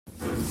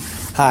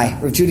Hi,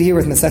 Rav Judah here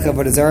with Masechah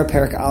Avodah Zarah,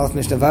 Perek Aleph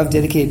Mishnah Vav,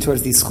 dedicated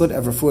towards the schut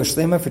of Refuah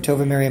Shlema for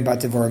Tova Miriam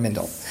Bat Devorah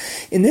Mindel.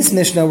 In this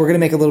Mishnah, we're going to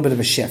make a little bit of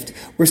a shift.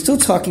 We're still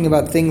talking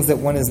about things that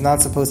one is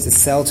not supposed to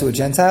sell to a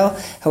Gentile.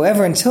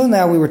 However, until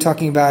now, we were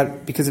talking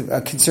about because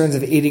of concerns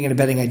of aiding and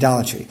abetting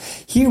idolatry.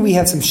 Here we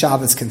have some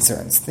Shabbos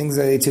concerns, things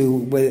that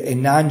what a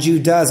non-Jew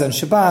does on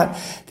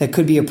Shabbat that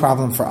could be a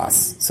problem for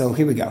us. So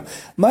here we go.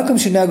 Makom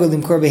shenago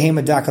limkor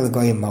behema daka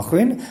l'goyim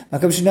mochrin.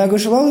 Makom shenago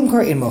shelo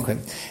limkor in mochrin.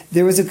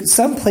 There was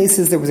some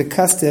places there was a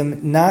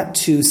custom not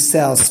to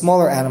sell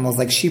smaller animals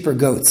like sheep or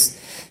goats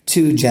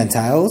to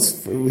Gentiles,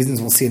 for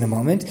reasons we'll see in a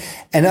moment,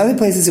 and other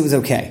places it was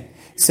okay.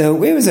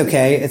 So it was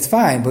okay, it's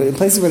fine, but in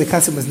places where the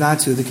custom was not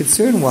to, the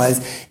concern was,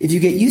 if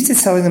you get used to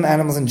selling them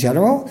animals in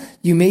general,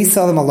 you may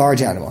sell them a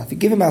large animal. If you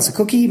give a mouse a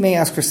cookie, you may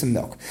ask for some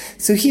milk.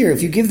 So here,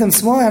 if you give them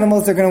small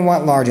animals, they're going to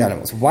want large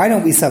animals. Why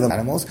don't we sell them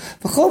animals?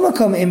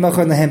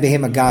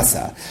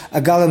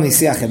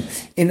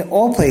 In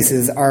all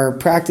places, our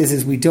practice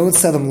is we don't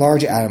sell them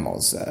large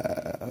animals,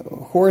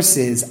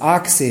 horses,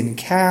 oxen,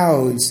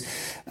 cows,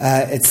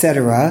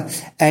 etc.,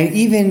 and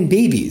even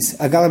babies.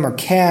 Agalim are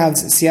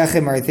calves,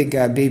 siachim are, I think,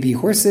 baby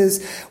horses.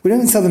 We don't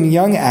even sell them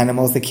young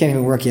animals that can't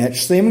even work yet.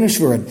 Shleiman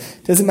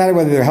u'shvurin. Doesn't matter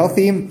whether they're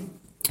healthy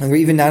or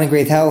even not in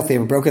great health, they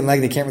have a broken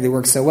leg, they can't really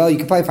work so well. You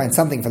can probably find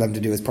something for them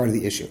to do as part of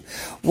the issue.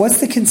 What's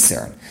the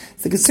concern?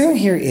 The concern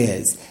here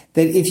is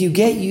that if you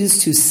get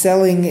used to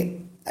selling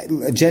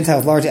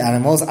Gentiles large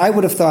animals, I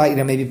would have thought,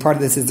 maybe part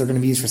of this is they're going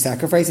to be used for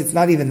sacrifice. It's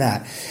not even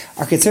that.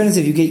 Our concern is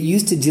if you get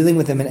used to dealing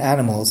with them in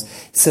animals,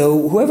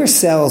 so whoever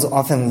sells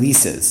often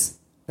leases.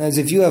 As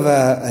if you have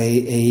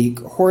a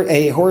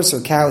horse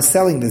or cow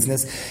selling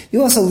business,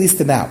 you also lease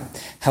them out.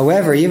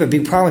 However, you have a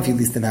big problem if you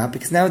lease them out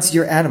because now it's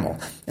your animal.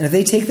 And if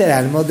they take that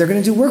animal, they're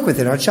going to do work with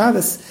it on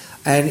Shabbos.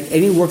 And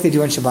any work they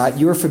do on Shabbat,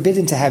 you are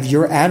forbidden to have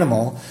your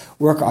animal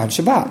work on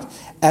Shabbat.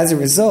 As a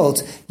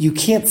result, you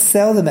can't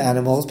sell them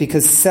animals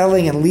because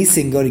selling and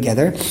leasing go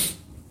together.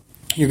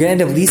 You're going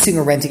to end up leasing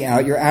or renting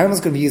out. Your animal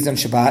is going to be used on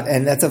Shabbat,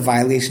 and that's a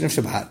violation of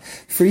Shabbat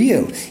for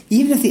you.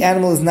 Even if the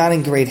animal is not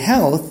in great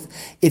health,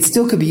 it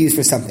still could be used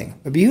for something.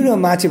 Rabbi Yehuda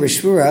Mati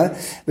Reshvura,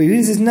 Rabbi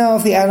Yehuda says, no,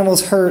 if the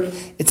animal's hurt,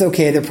 it's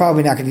okay. They're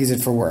probably not going to use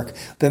it for work.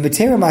 But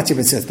Matera Mati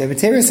B'Sus, Ben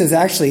Matera says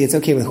actually it's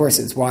okay with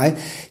horses. Why?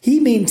 He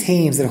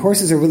maintains that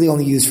horses are really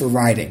only used for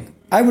riding.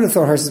 I would have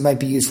thought horses might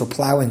be used for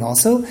plowing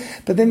also,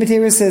 but Ben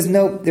Matera says,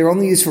 nope, they're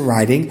only used for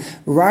riding.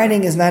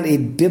 Riding is not a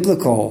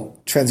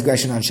biblical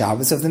transgression on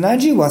Shabbos. So if the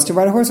non-Jew wants to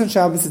ride a horse on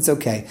Shabbos, it's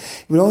okay.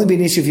 It would only be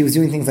an issue if he was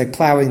doing things like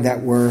plowing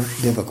that were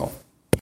biblical.